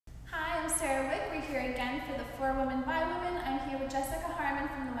here again for the For Women by Women. I'm here with Jessica Harmon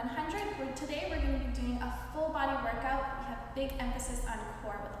from the 100, where today we're going to be doing a full body workout. We have big emphasis on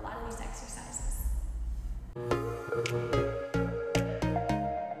core with a lot of these exercises.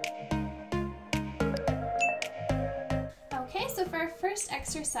 Okay, so for our first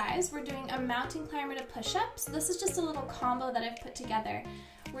exercise, we're doing a mountain climber to push-ups. This is just a little combo that I've put together.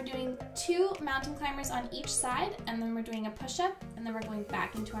 We're doing 2 mountain climbers on each side, and then we're doing a push-up, and then we're going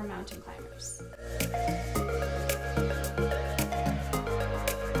back into our mountain climbers.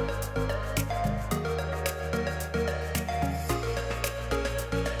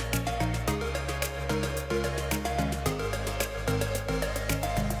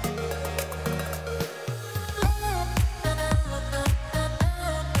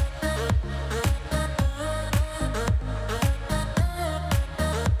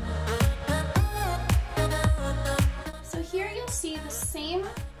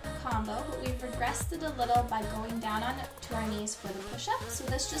 Combo, but we've regressed it a little by going down to our knees for the push-up. So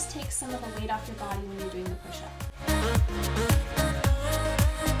this just takes some of the weight off your body when you're doing the push-up.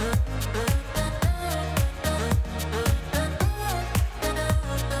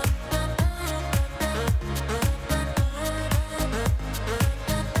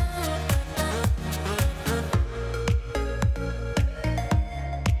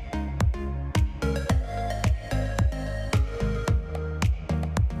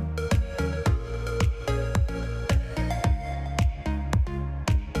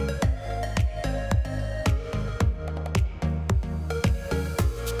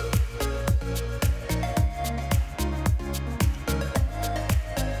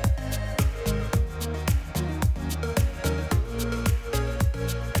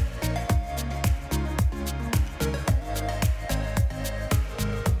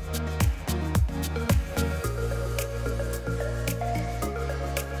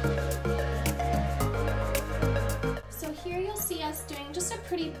 Doing just a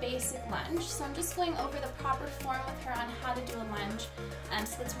pretty basic lunge. So I'm just going over the proper form with her on how to do a lunge.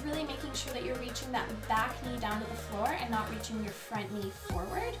 So it's really making sure that you're reaching that back knee down to the floor and not reaching your front knee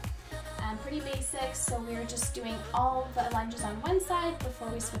forward. Pretty basic, so we're just doing all the lunges on one side before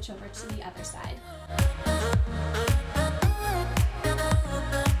we switch over to the other side.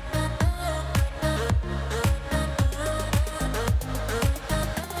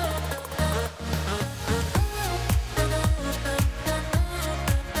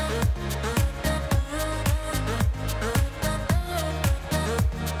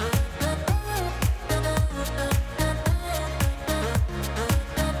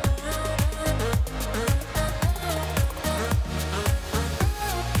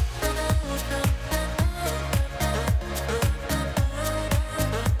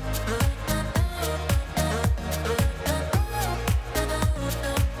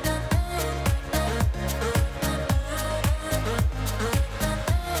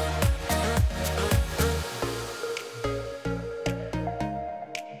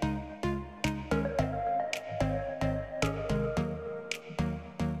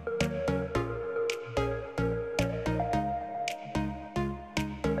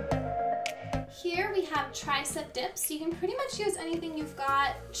 Here we have tricep dips. You can pretty much use anything you've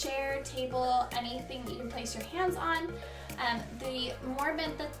got, chair, table, anything that you can place your hands on. The more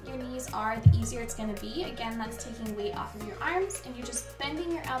bent that your knees are, the easier it's going to be. Again, that's taking weight off of your arms, and you're just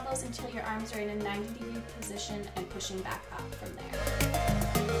bending your elbows until your arms are in a 90-degree position and pushing back up from there.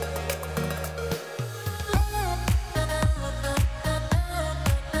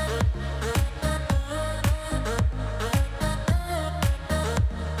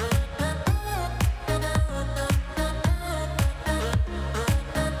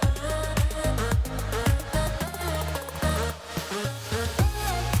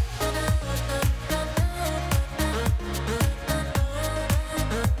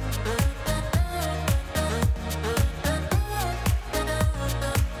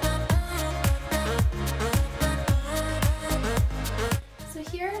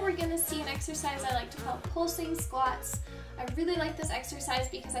 Exercise I like to call pulsing squats. I really like this exercise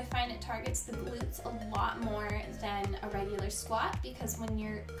because I find it targets the glutes a lot more than a regular squat, because when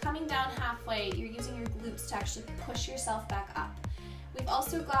you're coming down halfway, you're using your glutes to actually push yourself back up. We've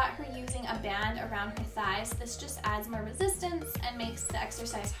also got her using a band around her thighs. This just adds more resistance and makes the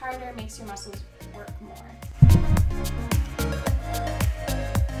exercise harder, makes your muscles work more.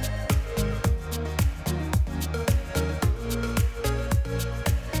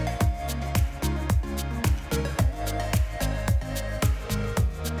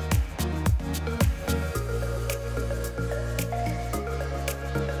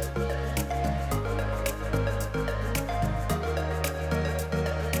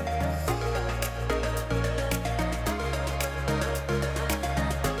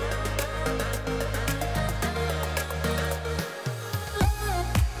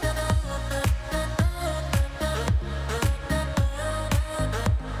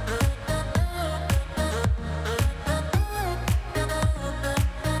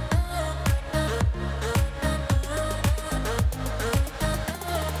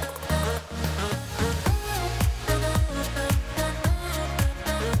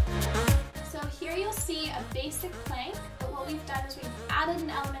 basic plank, but what we've done is we've added an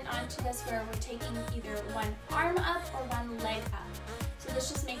element onto this where we're taking either one arm up or one leg up. So this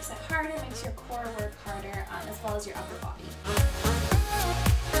just makes it harder, makes your core work harder, as well as your upper body.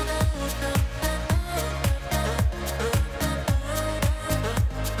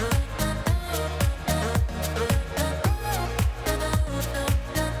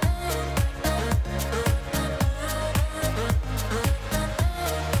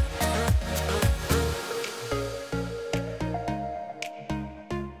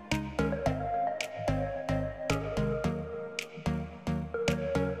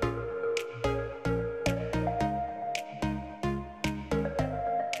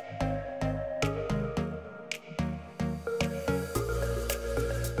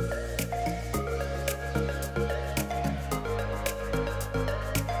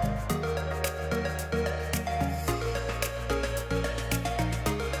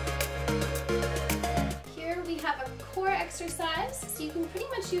 Exercise, so you can pretty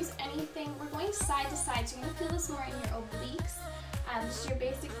much use anything. We're going side to side, so you're going to feel this more in your obliques. This is your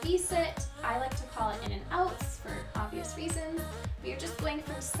basic V-sit. I like to call it in and outs for obvious reasons, but you're just going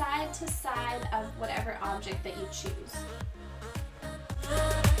from side to side of whatever object that you choose.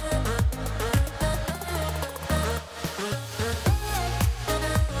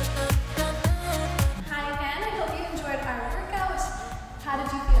 Hi again, I hope you enjoyed our workout. How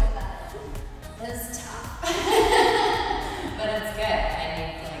did you feel about it? It was tough. But it's good. I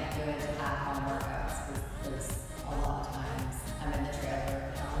need like good at-home workouts because there's a lot of times I'm in the trailer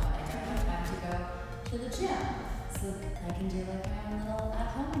at home and I don't have time to go to the gym. So I can do like my own little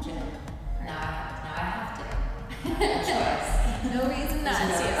at-home gym. Now I have to. No choice. No reason not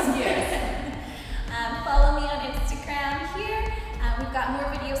There's to. no excuse. Follow me on Instagram here. We've got more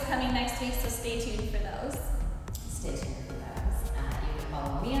videos coming next week, so stay tuned for those.